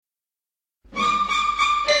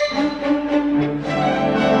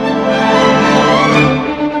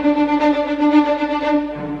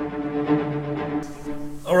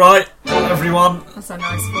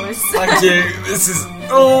you. This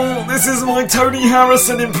is my Tony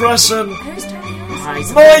Harrison impression. Who's Tony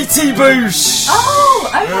Harrison? Mighty Boosh.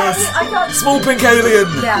 Oh, okay. Yes. I got Small pink alien.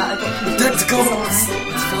 Yeah, I got confused. Tentacles.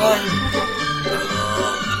 It's fine.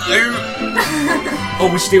 No. Oh,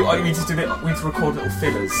 we should do. We need to record little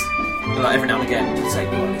fillers, like every now and again, to say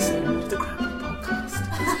you're listening to the Cranberry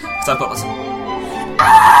Podcast. So I've got some.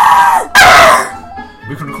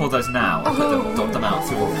 We can record those now and dot them out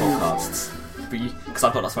through all podcasts. But because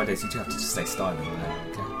I've got lots of ideas, you do have to just stay silent.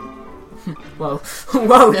 Okay. Whoa,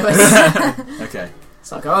 Lewis. Okay.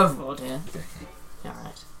 It's like overboard here. Okay.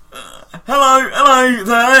 Alright. Hello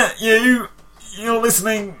there. You're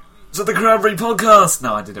listening to the Cranberry Podcast.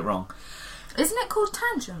 No, I did it wrong. Isn't it called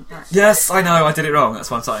Tangent? Yes, I know. I did it wrong.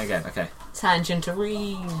 That's why I'm starting again. Okay.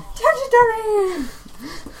 Tangentarine. Tangerine!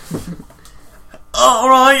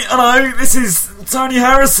 Alright, hello, this is Tony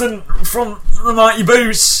Harrison from the Mighty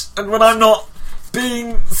Boosh, and when I'm not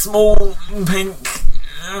being small and pink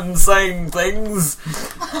and saying things,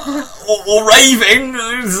 or raving,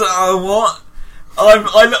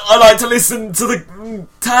 I like to listen to the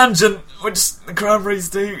Tangent, which the Cranberries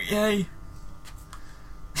do, yay.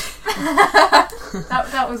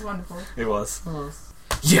 That was wonderful. It was.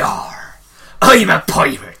 Yar! I'm a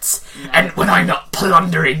pirate, and when I'm not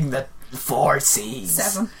plundering the 4 seas,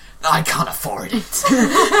 7. I can't afford it.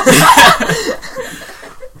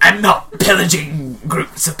 I'm not pillaging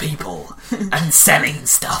groups of people and selling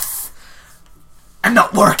stuff. I'm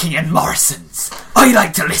not working in Morrison's. I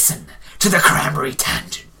like to listen to the Cranberry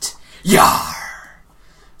Tangent. Yar!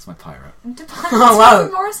 It's my pirate. Oh, wow.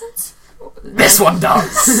 Morrison's? This one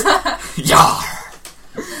does. Yar!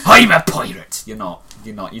 I'm a pirate. You're not.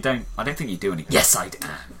 You don't. I don't think you do anything. Yes, I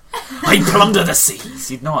am. I plunder the seas.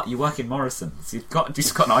 You're not. You work in Morrison's. You've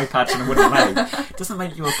just got an eye patch and a wooden leg. It doesn't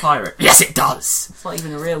make you a pirate. Yes, it does. It's not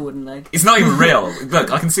even a real wooden leg. It's not even real.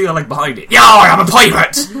 Look, I can see your leg behind it. Yar! I'm a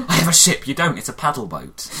pirate. I have a ship. You don't. It's a paddle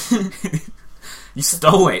boat. You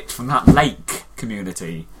stole it from that lake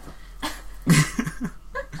community.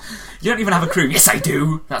 You don't even have a crew. Yes, I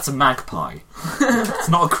do. That's a magpie. It's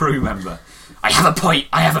not a crew member. I have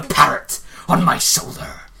a parrot on my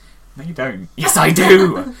shoulder. No, you don't. Yes, I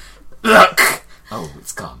do. Look. Oh,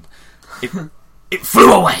 it's gone. It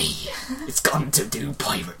flew away. It's gone to do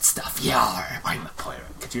pirate stuff. Yar! I'm a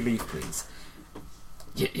pirate. Could you leave, please?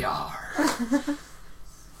 Yar!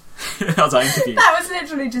 As I interviewed. That was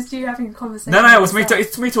literally just you having a conversation. No, it was me.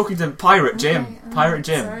 It's me talking to Pirate Jim. Okay, Pirate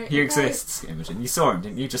Jim. sorry. He exists. Imogen. You saw him,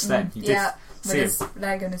 didn't you? Just then. You did Yeah, with see him. his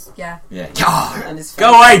leg and his Yeah. Yar! And his face.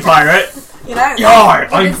 Go away, pirate. You know? Yar!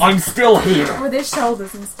 I'm still here. with his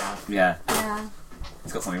shoulders and stuff. Yeah. Yeah.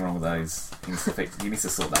 He's got something wrong with those. He needs to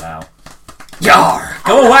sort that out. Yar!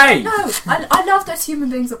 Go away. No, I love those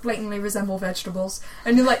human beings that blatantly resemble vegetables,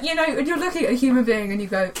 and you're like, and you're looking at a human being and you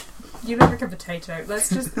go, you look like a potato. Let's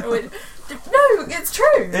just. No, it's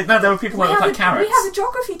true. No, there were people that look like carrots. We have a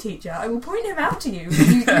geography teacher. I will point him out to you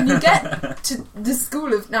when you get to the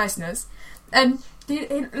school of niceness, and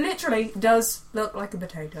it literally does look like a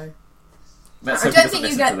potato. Let's I hope he don't doesn't think you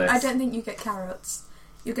listen get. to this. I don't think you get carrots.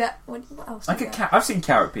 You get what else? I do you get I've seen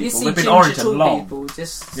carrot You people. see They've been ginger orange and tall long. people,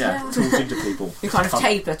 just Yeah, Yeah. tall ginger people. you kind of Fun.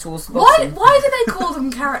 taper towards the Why? bottom. Why do they call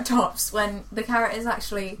them carrot tops when the carrot is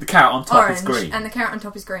actually The carrot on top orange is green. and the carrot on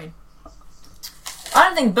top is green? I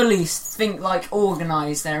don't think bullies think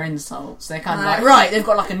organise their insults. They're kind of No. like, right, they've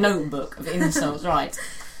got like a notebook of insults, right.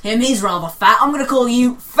 Him, he's rather fat. I'm going to call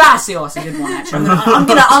you Fassy. Oh, that's a good one, actually. I'm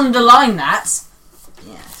going to underline that.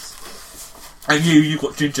 Yes. And you've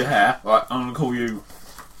got ginger hair. Right, I'm going to call you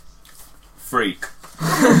Freak.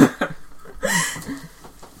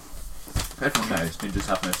 Everyone knows gingers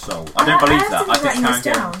have no soul. I don't believe that. I think Karen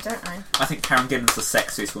down, Gillan. don't I? I think Karen Gillan's the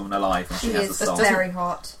sexiest woman alive, and she has a soul. very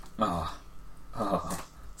hot. Oh.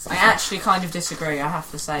 I actually kind of disagree, I have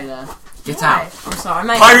to say there. Get Why? out. I'm sorry,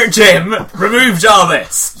 mate. Pirate Jim, remove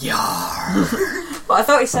Jarvis. Yar! But I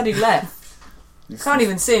thought he said he left. Can't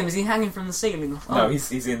even see him. Is he hanging from the ceiling? No,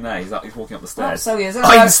 he's in there. He's walking up the Oh, stairs. so he is. I'm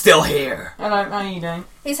Hello. still here. Hello, how are you doing?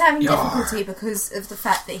 He's having Yar. difficulty because of the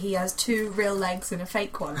fact that he has 2 real legs and a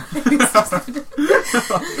fake one. It's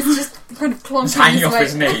just kind of clonking He's hanging his off way.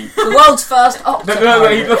 his knee. The world's first octopus. No,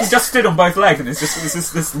 he just stood on both legs, and there's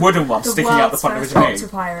just this wooden one The sticking out the world's front of his first knee.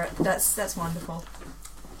 octopirate. That's wonderful.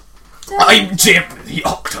 I'm Jim, the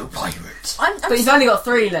Octopirate. But he's only got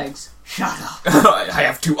 3 legs. Shut up. I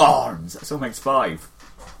have 2 arms. That still makes 5.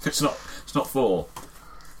 It's not 4.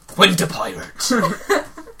 Quintapirate.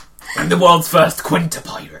 I'm the world's first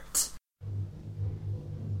Quintapirate.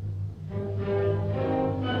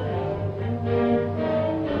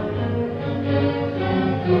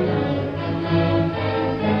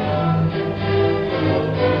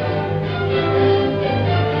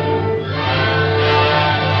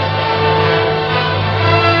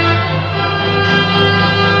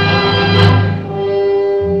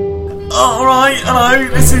 hello,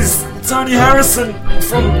 this is Tony Harrison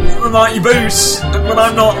from the Mighty Boosh, and when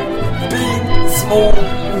I'm not being small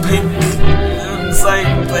and pink and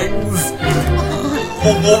saying things,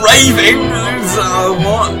 or raving,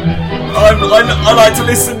 I like to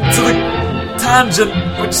listen to the tangent,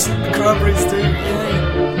 which the Cranberries do,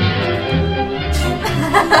 yay.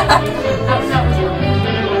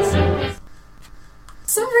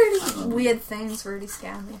 Some really weird things really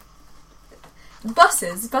scare me.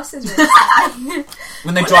 Buses really scare me.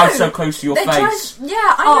 When they drive so close to your face.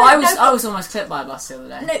 I was almost clipped by a bus the other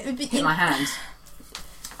day. No, but Hit my hand.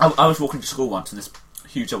 I was walking to school once and this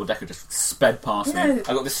huge double decker just sped past me. I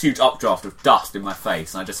got this huge updraft of dust in my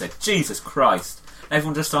face and I just said, Jesus Christ. And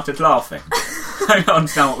everyone just started laughing. I don't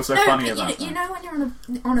understand what was so funny about that. You know when you're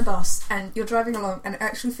on a bus and you're driving along and it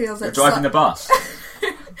actually feels like... You're driving the bus.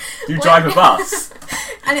 You drive a bus.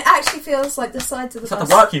 And it actually feels like the sides of the Is that bus...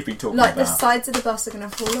 the work you've been talking like about? the sides of the bus are going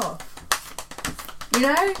to fall off. You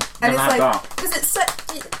know? And Never it's had like... that. Because it's so...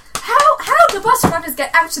 How do bus drivers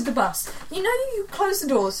get out of the bus? You know you close the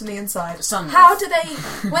doors from the inside. How do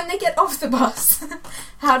they... When they get off the bus,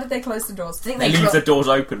 how do they close the doors? I think They leave the doors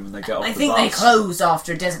open when they get off the bus. I think they close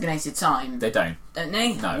after a designated time. They don't. Don't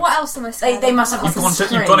they? No. What else am I scared They of? must have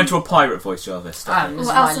You've gone into a pirate voice, Jarvis. This is What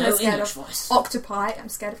my else am I low scared English of? voice. Octopi. I'm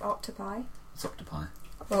scared of octopi. It's octopi.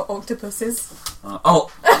 Or octopuses.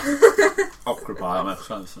 Octopi. I'm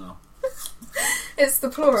excited now. It's the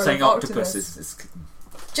plural Saying of octopus octopus. is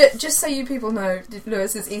Just so you people know,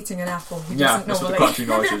 Lewis is eating an apple. He yeah, doesn't that's what normally. the crunchy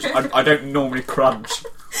noise is. I don't normally crunch.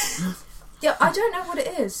 Yeah, I don't know what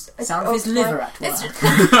it is. Sound of his liver at work.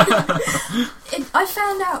 I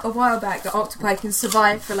found out a while back that octopi can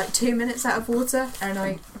survive for like 2 minutes out of water, and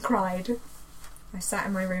I cried. I sat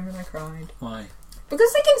in my room and I cried. Why?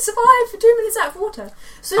 Because they can survive for 2 minutes out of water.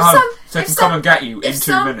 So they can come and get you in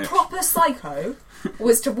 2 If minutes. some proper psycho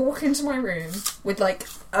was to walk into my room with like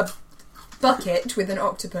a bucket with an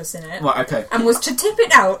octopus in it, Right, okay. and was to tip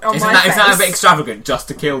it out on my face. Isn't that a bit extravagant just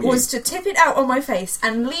to kill you? Was to tip it out on my face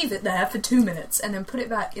and leave it there for 2 minutes and then put it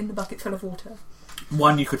back in the bucket full of water.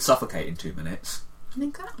 One, you could suffocate in 2 minutes.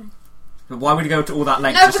 Exactly. But why would you go to all that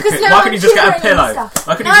length? No, just to because kill? now Why couldn't you just get a I'm pillow? stuff.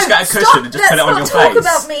 Why couldn't you just get a cushion and just put it on your face? Let's not talk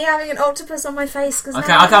about me having an octopus on my face.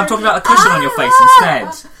 Okay, I'm talking about a cushion on your face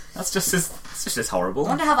instead. That's just as horrible. I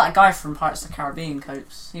wonder how that guy from Pirates of the Caribbean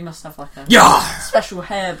copes. He must have like a Yeah. special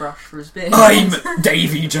hairbrush for his beard. I'm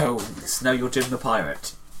Davy Jones. No, you're Jim the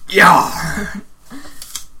Pirate. Yeah.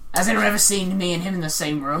 Has anyone ever seen me and him in the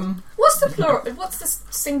same room? What's the plural? What's the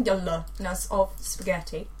singularness of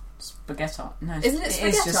spaghetti? Spaghetti. No, Isn't it It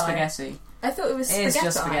is just spaghetti? spaghetti. I thought it was It spaghetti. is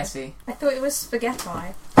just spaghetti. I thought it was spaghetti.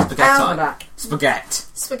 Spaghetti. Spaghetti.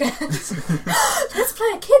 Spaghetti. Let's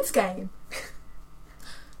play a kids game.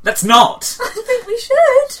 Let's not. I think we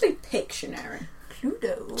should. Pictionary.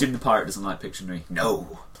 Cluedo. Jim the Pirate doesn't like Pictionary.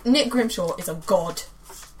 No. Nick Grimshaw is a god.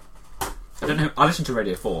 I don't know. I listen to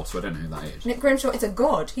Radio 4, so I don't know who that is. Nick Grimshaw is a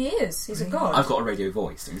god. He is. He's a god. I've got a radio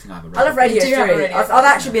voice. Don't you think I have a radio I love Radio You do have a 3. Radio I've 3.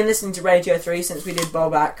 actually been listening to Radio 3 since we did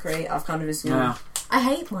Bob Ackery. I've kind of just... Yeah. I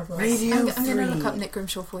hate my voice. Radio I'm going to 3. look up Nick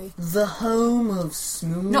Grimshaw for you. The home of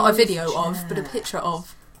smooth Not a video of, jazz. but a picture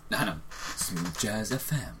of. No. Smooth Jazz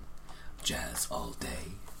FM. Jazz all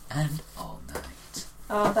day and all night.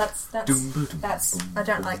 Oh, that's. I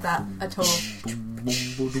don't like that at all.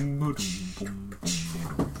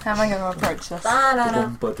 How am I going to approach this? Ba-da-da,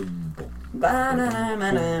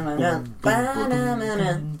 ba-da-da-ma-da-ma-da,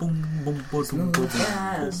 ba-da-ma-da, smooth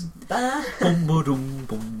jazz. Ba-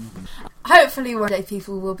 Hopefully one day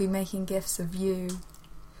people will be making gifs of you.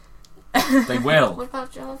 They will. What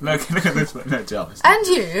about Jarvis? Look at this one. No, Jarvis. And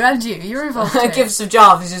you. You're involved too. Gifts of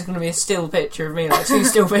Jarvis is just going to be a still picture of me, like 2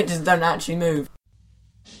 still pictures that don't actually move.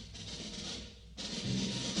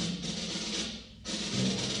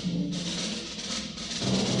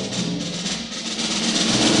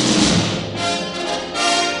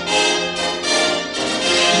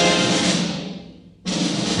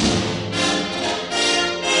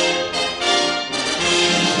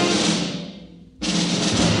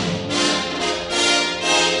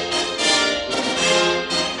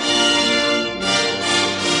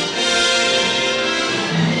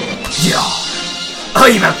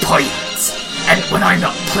 I'm a pirate, and when I'm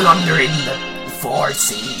not plundering the four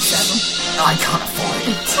seas, I can't afford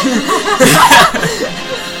it.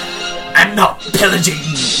 And not pillaging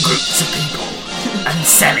groups of people and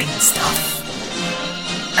selling stuff,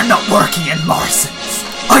 and not working in Morrison's.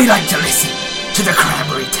 I like to listen to the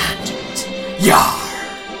Cranberry Tangent. Yar!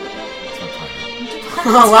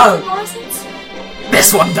 Oh wow.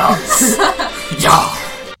 This one does. Yar!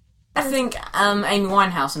 I think Amy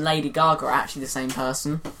Winehouse and Lady Gaga are actually the same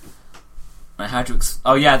person. Right, how do you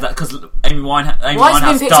oh yeah, that because Amy Winehouse Why has it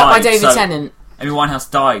been picked up by David so Tennant? Amy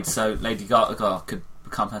Winehouse died, so Lady Gaga could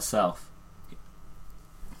become herself.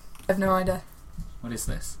 I have no idea. What is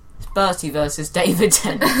this? It's Bertie versus David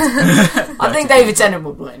Tennant. I think David Tennant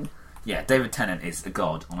will win. Yeah, David Tennant is a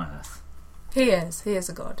god on Earth. He is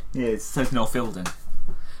a god. He is. So's Noel Fielding.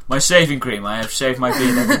 My shaving cream. I have shaved my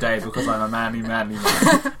beard every day because I'm a manly man.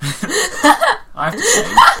 I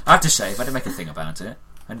have to shave. I didn't make a thing about it.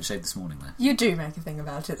 I didn't shave this morning though. You do make a thing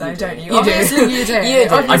about it though, You do. don't you? You do. Obviously you do. You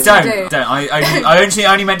do. I Obviously you don't. I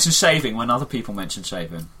only mention shaving when other people mention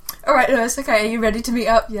shaving. Alright, no, it's okay. Are you ready to meet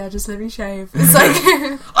up? Yeah, just let me shave. It's like,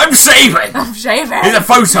 I'm shaving. I'm shaving. Here's a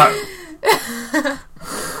photo.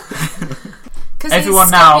 Everyone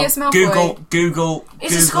now, Google.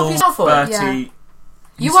 Is it Scorpius Malfoy? Bertie.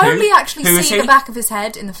 You Who's who? only actually Who is see he? the back of his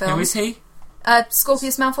head in the film. Who is he?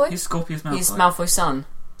 Scorpius Malfoy? He's Scorpius Malfoy. He's Malfoy's son.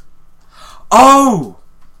 Oh!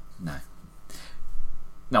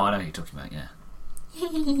 No, I know who you're talking about, yeah.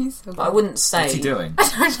 He's so But I good. wouldn't say. What's he doing?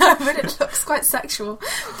 I don't know, but it looks quite sexual.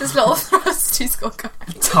 This little thrust he's got going.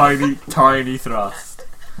 Tiny thrust.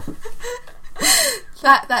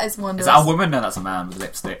 That is wondrous. Is that a woman? No, that's a man with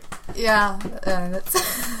lipstick. Yeah, that's...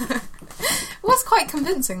 It was quite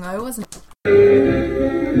convincing though, wasn't it?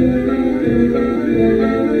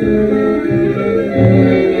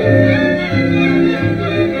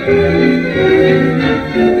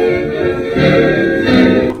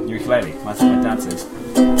 Ukulele, my dances.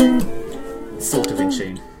 It's sort of in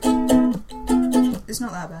tune. It's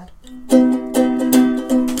not that bad.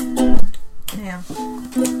 Yeah.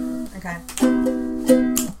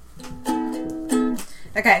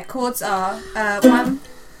 Okay, chords are 1,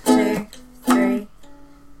 2, 3,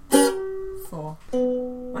 4.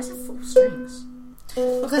 Why is it 4 strings?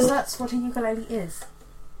 Because that's what a ukulele is.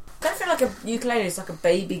 I don't feel like a ukulele is like a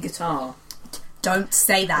baby guitar. Don't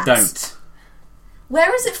say that. Don't.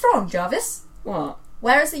 Where is it from, Jarvis? What?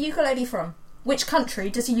 Where is the ukulele from? Which country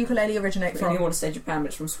does a ukulele originate You from? want to say Japan, but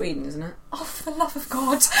it's from Sweden, isn't it? Oh, for the love of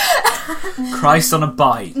God. Christ on a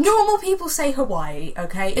bike. Normal people say Hawaii,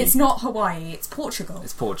 okay? It's not Hawaii, it's Portugal.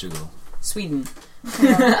 It's Portugal. Sweden.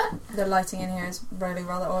 The lighting in here is really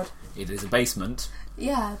rather odd. It is a basement.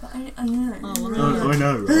 Yeah, but I know. I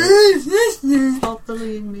know, right? Stop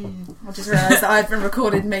believing me. I just realised that I've been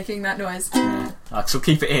recorded making that noise. I shall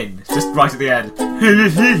keep it in. It's just right at the end.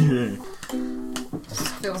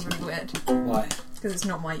 Feels really weird. Why? Because it's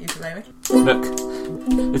not my ukulele. Look.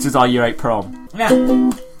 This is our Year 8 prom. Yeah.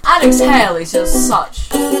 Alex Hale is just such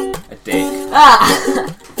A dick. ah.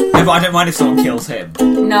 No, but I don't mind if someone kills him.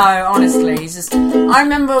 No, honestly, he's just. I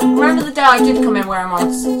remember the day I did come in wearing my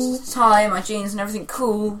tie, my jeans, and everything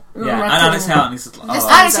cool. Yeah, and Alex Hale, and he's just like, oh.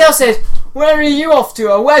 Alex Hale said, "Where are you off to?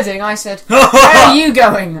 A wedding?" I said, "Where are you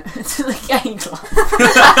going?" To the gay club.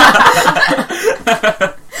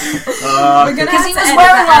 We're gonna have he to was edit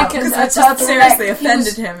wearing, that like, out, a 'cause I've just turtleneck. seriously He offended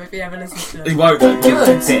was- him if he ever listens to He this. won't though. He's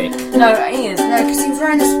a dick. No, he is. No, because he was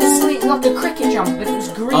wearing a sweet, like a cricket jumper, but it was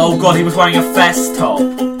green. Oh god, he was wearing a fest top.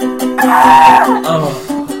 Oh.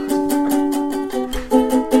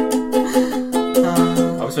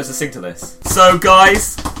 I was supposed to sing to this. So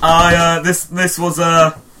guys, this was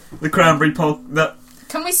the Cranberry Pod.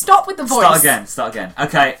 Can we stop with the voice? Start again.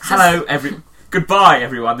 Okay, hello goodbye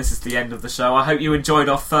everyone. This is the end of the show. I hope you enjoyed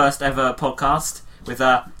our first ever podcast with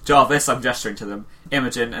Jarvis. I'm gesturing to them,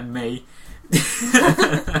 Imogen, and me.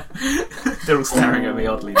 They're all staring at me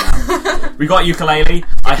oddly now. We got ukulele.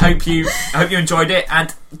 I hope you enjoyed it,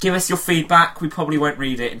 and give us your feedback. We probably won't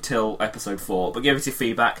read it until episode 4, but give us your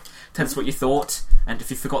feedback. Tell us what you thought, and if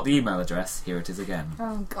you forgot the email address, here it is again: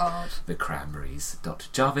 Oh God.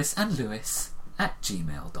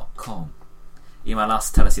 thecranberries.jarvis&lewis@gmail.com. Email us,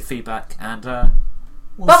 tell us your feedback, and Bubble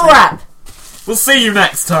wrap! we'll see you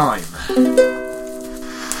next time.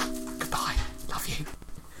 Goodbye. Love you.